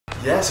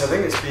Yeah, so I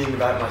think it's been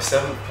about my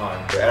 7th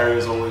time. The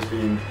area's always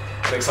been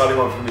an exciting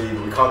one for me,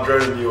 but we can't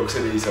drone in New York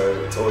City,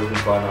 so it's always been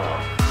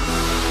FlyNYON.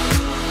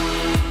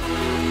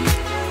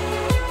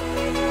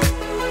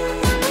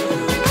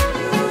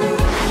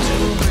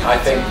 I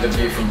think the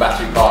view from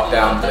Battery Park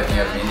down, looking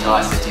over the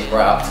entire city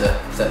right up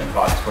to Central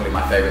Park is probably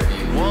my favourite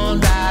view.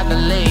 One by the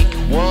lake,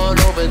 one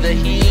over the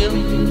hill.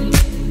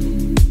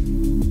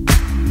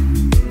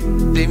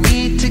 They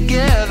meet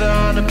together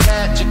on a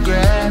patch of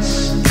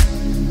grass,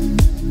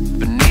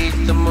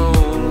 beneath the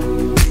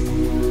moon,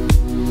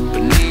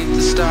 beneath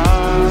the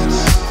stars.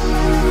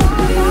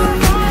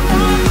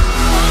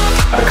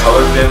 The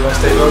colours of the Empire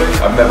State Building,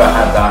 I've never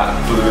had that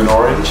blue and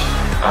orange.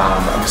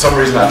 And for some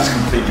reason that just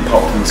completely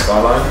popped in the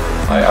skyline.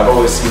 I've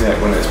always seen it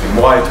when it's been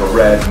white or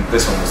red, and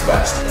this one was the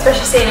best.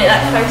 Especially seeing it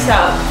that close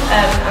up,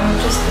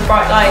 and just the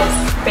bright lights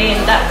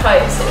being that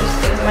close, it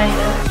was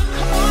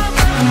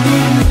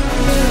amazing.